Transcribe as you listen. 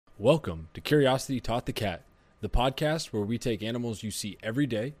Welcome to Curiosity Taught the Cat, the podcast where we take animals you see every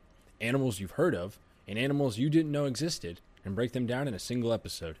day, animals you've heard of, and animals you didn't know existed, and break them down in a single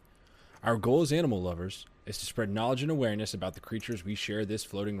episode. Our goal as animal lovers is to spread knowledge and awareness about the creatures we share this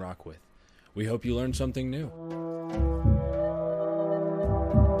floating rock with. We hope you learned something new.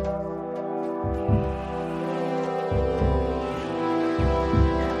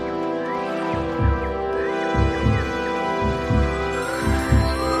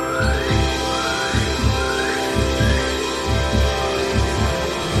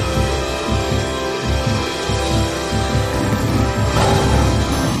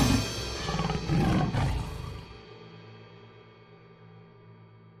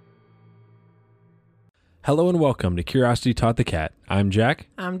 Hello and welcome to Curiosity Taught the Cat. I'm Jack.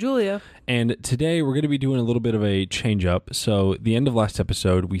 I'm Julia. And today we're going to be doing a little bit of a change up. So the end of last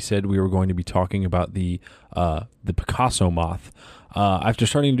episode, we said we were going to be talking about the Picasso moth. After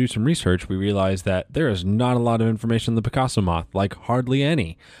starting to do some research, we realized that there is not a lot of information on the Picasso moth, like hardly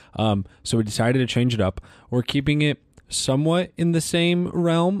any. So we decided to change it up. We're keeping it somewhat in the same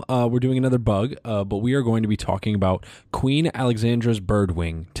realm. We're doing another bug, but we are going to be talking about Queen Alexandra's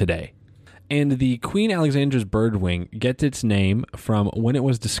birdwing today. And the Queen Alexandra's birdwing gets its name from when it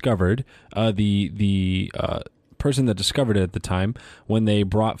was discovered. The person that discovered it at the time, when they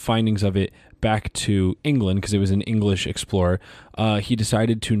brought findings of it back to England, because it was an English explorer, he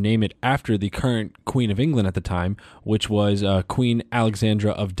decided to name it after the current Queen of England at the time, which was Queen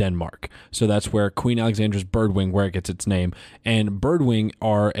Alexandra of Denmark. So that's where Queen Alexandra's birdwing, where it gets its name. And birdwing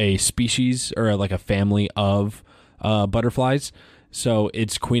are a species, or like a family of butterflies. So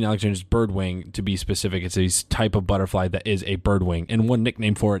it's Queen Alexandra's birdwing, to be specific. It's a type of butterfly that is a birdwing, and one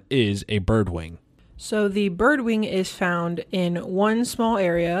nickname for it is a birdwing. So the birdwing is found in one small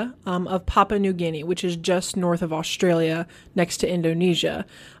area of Papua New Guinea, which is just north of Australia, next to Indonesia.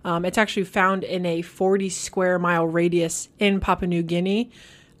 It's actually found in a 40 square mile radius in Papua New Guinea,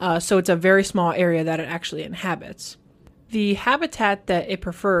 so it's a very small area that it actually inhabits. The habitat that it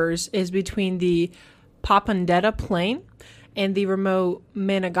prefers is between the Papandetta Plain and the remote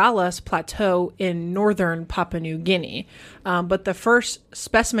Managalas Plateau in northern Papua New Guinea. But the first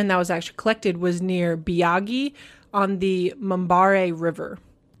specimen that was actually collected was near Biagi on the Mambare River.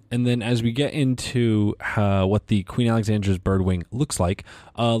 And then as we get into what the Queen Alexandra's birdwing looks like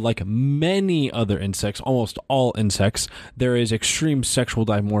many other insects, almost all insects, there is extreme sexual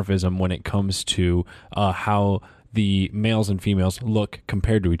dimorphism when it comes to how the males and females look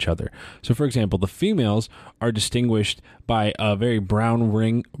compared to each other. So, for example, the females are distinguished by very brown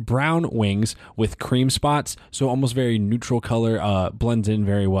wings with cream spots, so almost very neutral color, blends in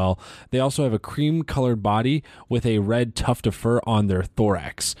very well. They also have a cream-colored body with a red tuft of fur on their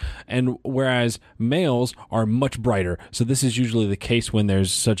thorax. And whereas males are much brighter, so this is usually the case when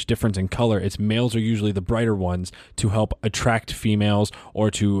there's such difference in color. It's males are usually the brighter ones to help attract females or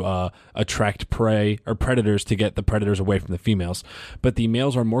to attract prey or predators to get the predators away from the females. But the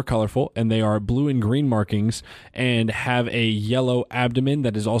males are more colorful, and they are blue and green markings and have a yellow abdomen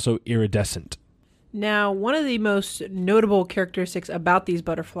that is also iridescent. Now, one of the most notable characteristics about these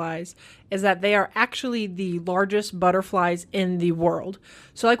butterflies is that they are actually the largest butterflies in the world.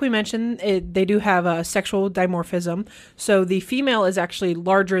 So like we mentioned, they do have a sexual dimorphism. So the female is actually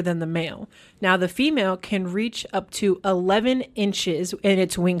larger than the male. Now, the female can reach up to 11 inches in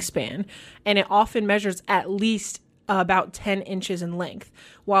its wingspan, and it often measures at least about 10 inches in length,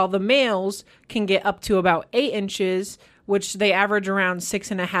 while the males can get up to about 8 inches, which they average around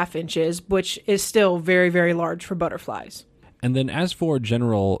 6.5 inches, which is still very, very large for butterflies. And then as for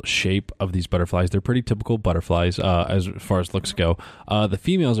general shape of these butterflies, they're pretty typical butterflies as far as looks go. The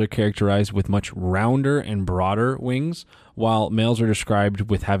females are characterized with much rounder and broader wings, while males are described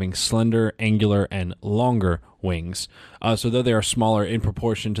with having slender, angular, and longer wings. So though they are smaller in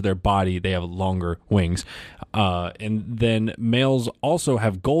proportion to their body, they have longer wings. And then males also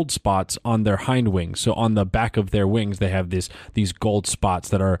have gold spots on their hind wings. So on the back of their wings, they have these gold spots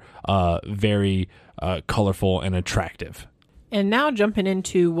that are very colorful and attractive. And now jumping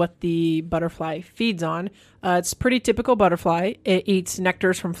into what the butterfly feeds on, it's pretty typical butterfly. It eats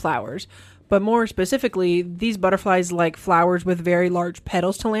nectars from flowers. But more specifically, these butterflies like flowers with very large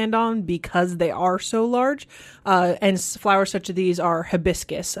petals to land on because they are so large. And flowers such as these are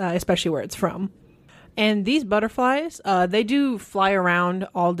hibiscus, especially where it's from. And these butterflies, they do fly around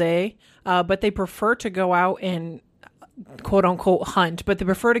all day, but they prefer to go out and quote unquote hunt, but they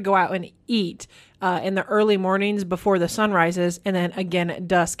prefer to go out and eat in the early mornings before the sun rises, and then again at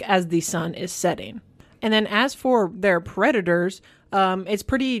dusk as the sun is setting. And then as for their predators, It's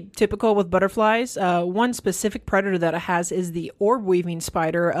pretty typical with butterflies. One specific predator that it has is the orb-weaving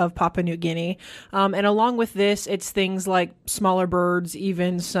spider of Papua New Guinea. And along with this, it's things like smaller birds,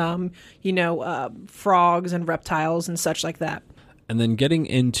 even some, frogs and reptiles and such like that. And then getting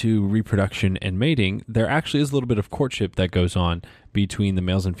into reproduction and mating, there actually is a little bit of courtship that goes on between the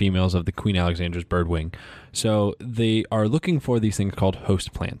males and females of the Queen Alexandra's birdwing. So they are looking for these things called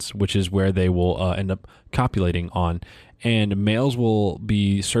host plants, which is where they will end up copulating on. And males will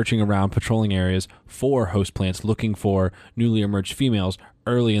be searching around, patrolling areas for host plants, looking for newly emerged females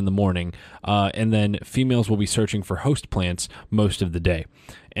early in the morning. And then females will be searching for host plants most of the day.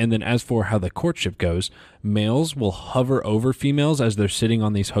 And then as for how the courtship goes, males will hover over females as they're sitting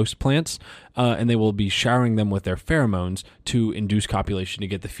on these host plants, and they will be showering them with their pheromones to induce copulation to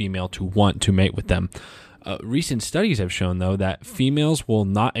get the female to want to mate with them. Recent studies have shown, though, that females will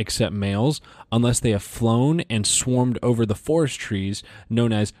not accept males unless they have flown and swarmed over the forest trees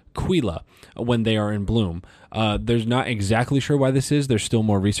known as Quila when they are in bloom. There's not exactly sure why this is. There's still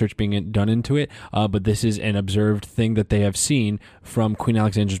more research being done into it, but this is an observed thing that they have seen from Queen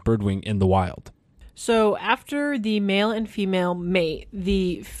Alexandra's birdwing in the wild. So after the male and female mate,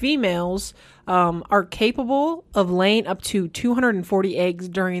 the females are capable of laying up to 240 eggs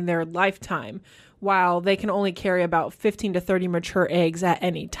during their lifetime, while they can only carry about 15 to 30 mature eggs at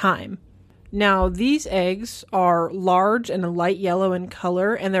any time. Now, these eggs are large and a light yellow in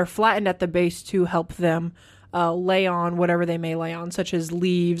color, and they're flattened at the base to help them lay on whatever they may lay on, such as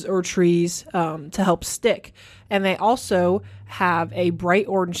leaves or trees, to help stick. And they also have a bright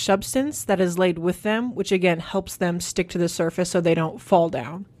orange substance that is laid with them, which again helps them stick to the surface so they don't fall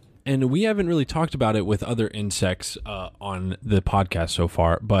down. And we haven't really talked about it with other insects on the podcast so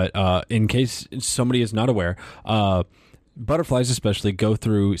far, but in case somebody is not aware, butterflies especially go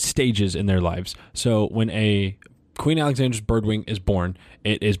through stages in their lives. So when a Queen Alexandra's birdwing is born,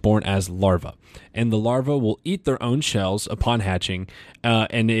 it is born as larva. And the larva will eat their own shells upon hatching,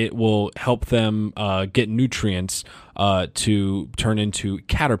 and it will help them get nutrients to turn into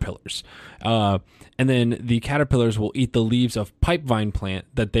caterpillars. And then the caterpillars will eat the leaves of pipevine plant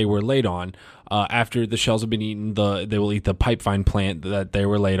that they were laid on. After the shells have been eaten, they will eat the pipevine plant that they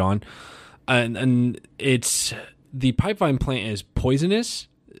were laid on. And the pipevine plant is poisonous.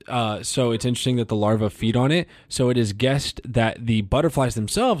 So it's interesting that the larvae feed on it. So it is guessed that the butterflies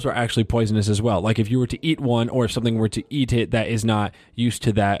themselves are actually poisonous as well. Like if you were to eat one, or if something were to eat it that is not used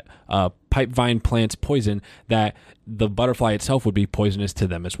to that pipevine plant's poison, that the butterfly itself would be poisonous to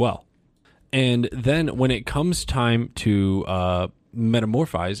them as well. And then when it comes time to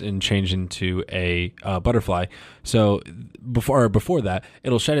metamorphize and change into a butterfly, so before that,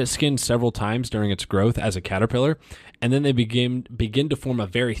 it'll shed its skin several times during its growth as a caterpillar, and then they begin to form a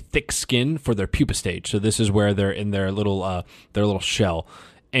very thick skin for their pupa stage. So this is where they're in their little shell,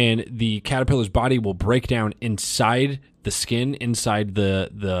 and the caterpillar's body will break down inside the skin, inside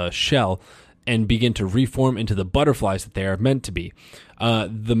the shell, and begin to reform into the butterflies that they are meant to be.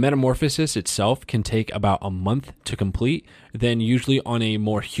 The metamorphosis itself can take about a month to complete. Then usually on a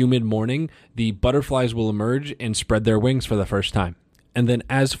more humid morning, the butterflies will emerge and spread their wings for the first time. And then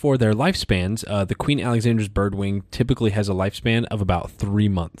as for their lifespans, the Queen Alexandra's birdwing typically has a lifespan of about 3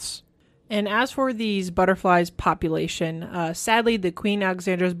 months. And as for these butterflies' population, sadly, the Queen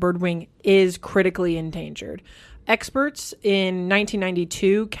Alexandra's birdwing is critically endangered. Experts in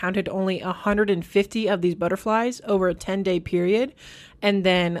 1992 counted only 150 of these butterflies over a 10-day period. And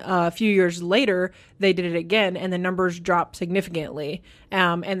then a few years later, they did it again, and the numbers dropped significantly.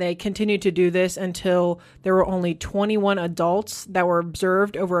 And they continued to do this until there were only 21 adults that were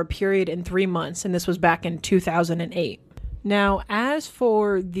observed over a period in 3 months. And this was back in 2008. Now, as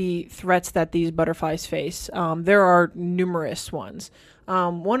for the threats that these butterflies face, there are numerous ones.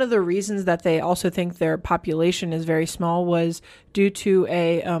 One of the reasons that they also think their population is very small was due to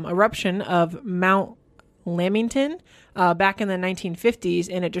a eruption of Mount Lamington back in the 1950s,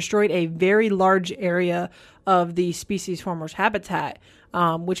 and it destroyed a very large area of the species former's habitat,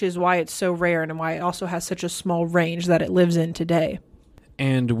 which is why it's so rare and why it also has such a small range that it lives in today.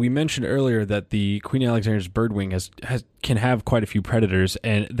 And we mentioned earlier that the Queen Alexandra's birdwing can have quite a few predators,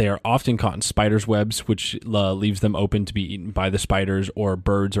 and they are often caught in spiders' webs, which leaves them open to be eaten by the spiders or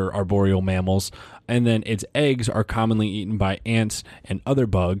birds or arboreal mammals. And then its eggs are commonly eaten by ants and other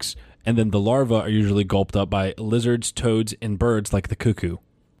bugs. And then the larvae are usually gulped up by lizards, toads, and birds like the cuckoo.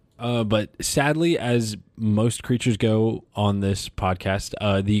 But sadly, as most creatures go on this podcast,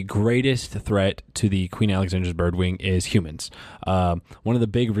 the greatest threat to the Queen Alexandra's birdwing is humans. One of the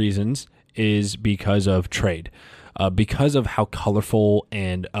big reasons is because of trade. Because of how colorful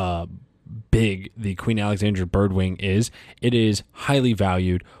and big the Queen Alexandra birdwing is, it is highly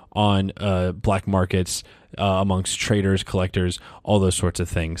valued on black markets, amongst traders, collectors, all those sorts of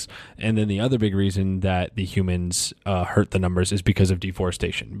things. And then the other big reason that the humans hurt the numbers is because of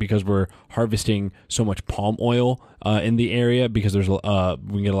deforestation, because we're harvesting so much palm oil in the area, because we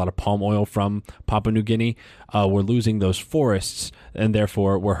can get a lot of palm oil from Papua New Guinea. We're losing those forests, and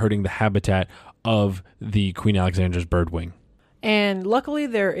therefore we're hurting the habitat of the Queen Alexandra's birdwing. And luckily,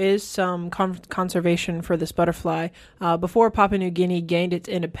 there is some conservation for this butterfly. Before Papua New Guinea gained its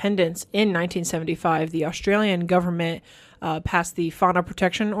independence in 1975, the Australian government passed the Fauna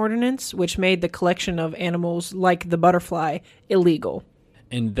Protection Ordinance, which made the collection of animals like the butterfly illegal.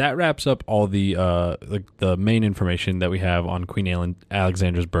 And that wraps up all the main information that we have on Queen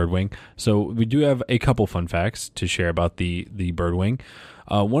Alexandra's birdwing. So we do have a couple fun facts to share about the birdwing.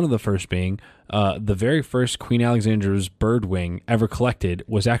 One of the first being the very first Queen Alexandra's birdwing ever collected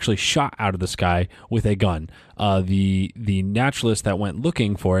was actually shot out of the sky with a gun. The naturalist that went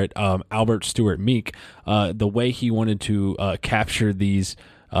looking for it, Albert Stuart Meek, the way he wanted to capture these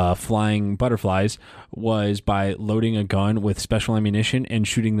flying butterflies was by loading a gun with special ammunition and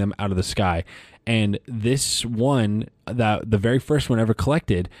shooting them out of the sky. And this one, the very first one ever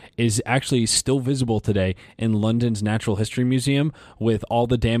collected, is actually still visible today in London's Natural History Museum, with all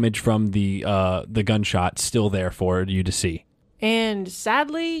the damage from the gunshot still there for you to see. And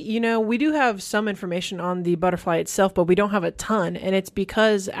sadly, we do have some information on the butterfly itself, but we don't have a ton. And it's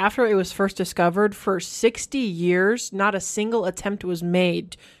because after it was first discovered, for 60 years, not a single attempt was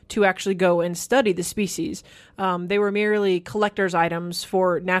made to actually go and study the species. They were merely collector's items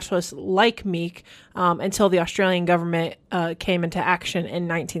for naturalists like Meek until the Australian government came into action in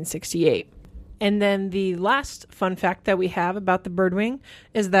 1968. And then the last fun fact that we have about the birdwing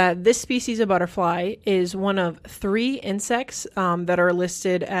is that this species of butterfly is one of 3 insects that are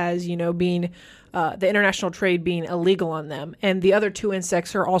listed as, being the international trade being illegal on them. And the other 2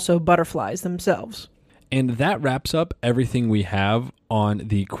 insects are also butterflies themselves. And that wraps up everything we have on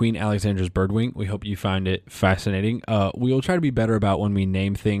the Queen Alexandra's birdwing. We hope you find it fascinating. We will try to be better about when we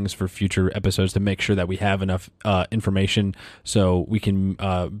name things for future episodes to make sure that we have enough information so we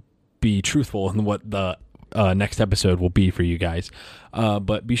can be truthful in what the next episode will be for you guys.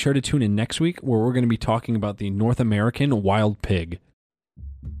 But be sure to tune in next week, where we're going to be talking about the North American wild pig.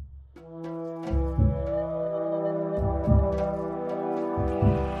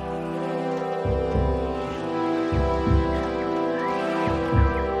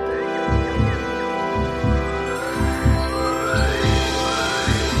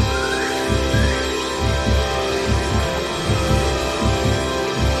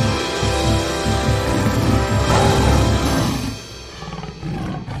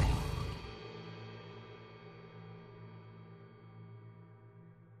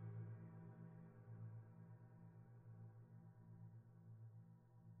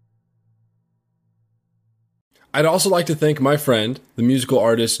 I'd also like to thank my friend, the musical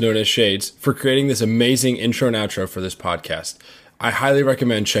artist known as Shades, for creating this amazing intro and outro for this podcast. I highly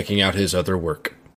recommend checking out his other work.